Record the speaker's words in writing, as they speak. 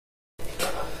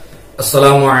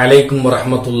அஸ்ஸலாமு அலைக்கும்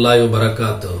வரஹ்மத்துல்லாஹி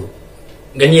வபரகாத்துஹு.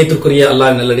 கண்ணியத்திற்குரிய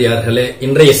அல்லாஹ் நல்லடியார்களே,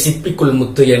 இன்றைய சிப்பிக்குள்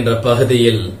முத்து என்ற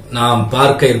பகுதியில் நாம்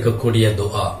பார்க்க இருக்கக்கூடிய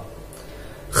துஆ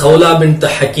ஹவுலா பின்த்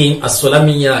ஹக்கீம்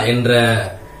அஸ்ஸலமியா என்ற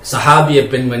சஹாபிய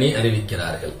பெண்மணி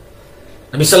அறிவிக்கிறார்கள்.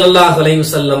 நபி ஸல்லல்லாஹு அலைஹி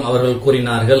வஸல்லம் அவர்கள்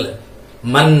கூறினார்கள்,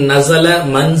 மன் நஸல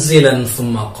மன்சிலன்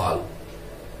சும்ம கால்,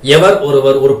 எவர்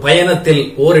ஒருவர் ஒரு பயணத்தில்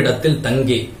ஓரிடத்தில்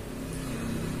தங்கி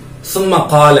சும்ம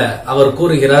கால அவர்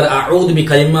கூறுகிறார், அஊது பி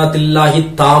கலிமாத்தில்லாஹி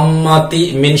தாம்மாத்தி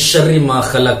மின் ஷர்ரி மா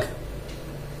ஹலக்,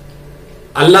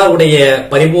 அல்லாஹ்வுடைய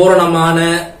பரிபூரணமான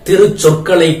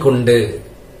திருச்சொற்களை கொண்டு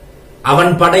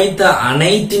அவன் படைத்த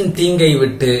அனைத்தின் தீங்கை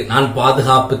விட்டு நான்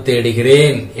பாதுகாப்பு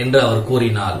தேடுகிறேன் என்று அவர்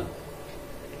கூறினார்.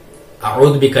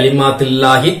 அஊது பி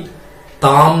கலிமாத்தில்லாஹி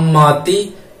தாம்மாத்தி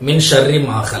மின் ஷர்ரி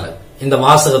மா ஹலக், இந்த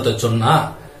வாசகத்தை சொன்னா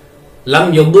லம்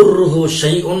யதுர்ருஹு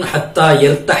ஷைஉன் ஹத்தா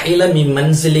யர்தஹில மின்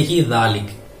மன்சிலிஹி ذلك,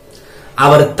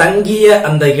 அவர் தங்கிய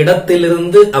அந்த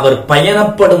இடத்திலிருந்து அவர்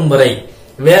பயணப்படும் வரை,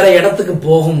 வேற இடத்துக்கு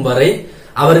போகும் வரை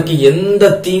அவருக்கு எந்த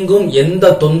தீங்கும் எந்த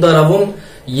தொந்தரவும்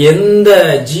எந்த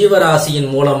ஜீவராசியின்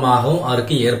மூலமாகவும்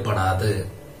அவருக்கு ஏற்படாது.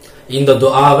 இந்த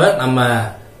துஆவை நம்ம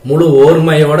முழு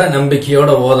ஓர்மையோட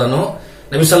நம்பிக்கையோட ஓதணும்.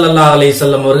 நபி ஸல்லல்லாஹு அலைஹி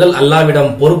வஸல்லம் அவர்கள்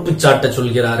அல்லாஹ்விடம் பொறுப்பு சாட்ட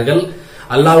சொல்கிறார்கள்.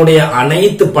 அல்லாஹ்வுடைய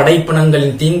அனைத்து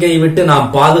படைப்பினங்களின் தீங்கை விட்டு நாம்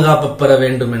பாதுகாப்பு பெற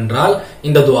வேண்டும் என்றால்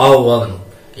இந்த துஆவை ஓதணும்.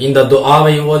 இந்த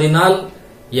துஆவை ஓதினால்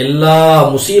எல்லா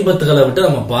முசீபத்துகளை விட்டு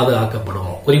நம்ம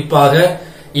பாதுகாக்கப்படுவோம். குறிப்பாக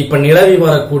இப்ப நிலவி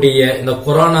வரக்கூடிய இந்த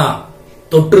கொரோனா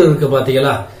தொற்று இருக்கு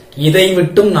பாத்தீங்களா, இதை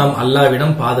விட்டும் நாம்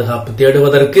அல்லாஹ்விடம் பாதுகாப்பு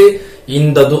தேடுவதற்கு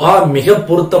இந்த துஆ மிக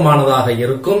பொருத்தமானதாக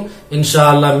இருக்கும். இன்ஷா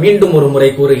அல்லாஹ் மீண்டும் ஒரு முறை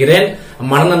கூறுகிறேன்,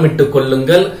 மனனமிட்டுக்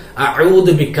கொள்ளுங்கள்.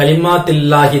 அஊது பி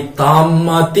கலிமாத்தில்லாஹி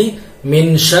தாம்மாத்தி மின்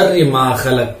ஷர்ரி மா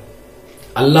ஹலக்,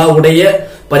 அல்லாஹ்வுடைய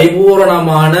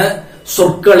பரிபூரணமான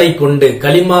சொற்களை கொண்டு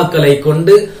கலிமாக்களை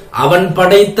கொண்டு அவன்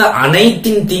படைத்த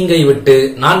அனைத்தின் தீங்கை விட்டு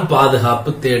நான் பாதுகாப்பு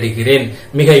தேடுகிறேன்.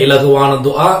 மிக இலகுவான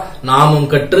துஆ, நாமும்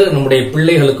கற்று நம்முடைய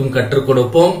பிள்ளைகளுக்கும் கற்றுக்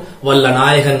கொடுப்போம். வல்ல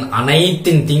நாயகன்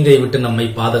அனைத்தின் தீங்கை விட்டு நம்மை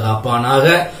பாதுகாப்பானாக.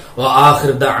 வ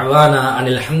ஆகிர் தஅவானா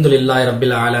அனில் ஹம்துலில்லாஹி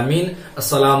ரப்பில் ஆலமீன்.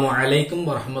 அஸ்ஸலாமு அலைக்கும்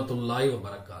வரஹ்மத்துல்லாஹி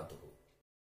வபரகாத்துஹு.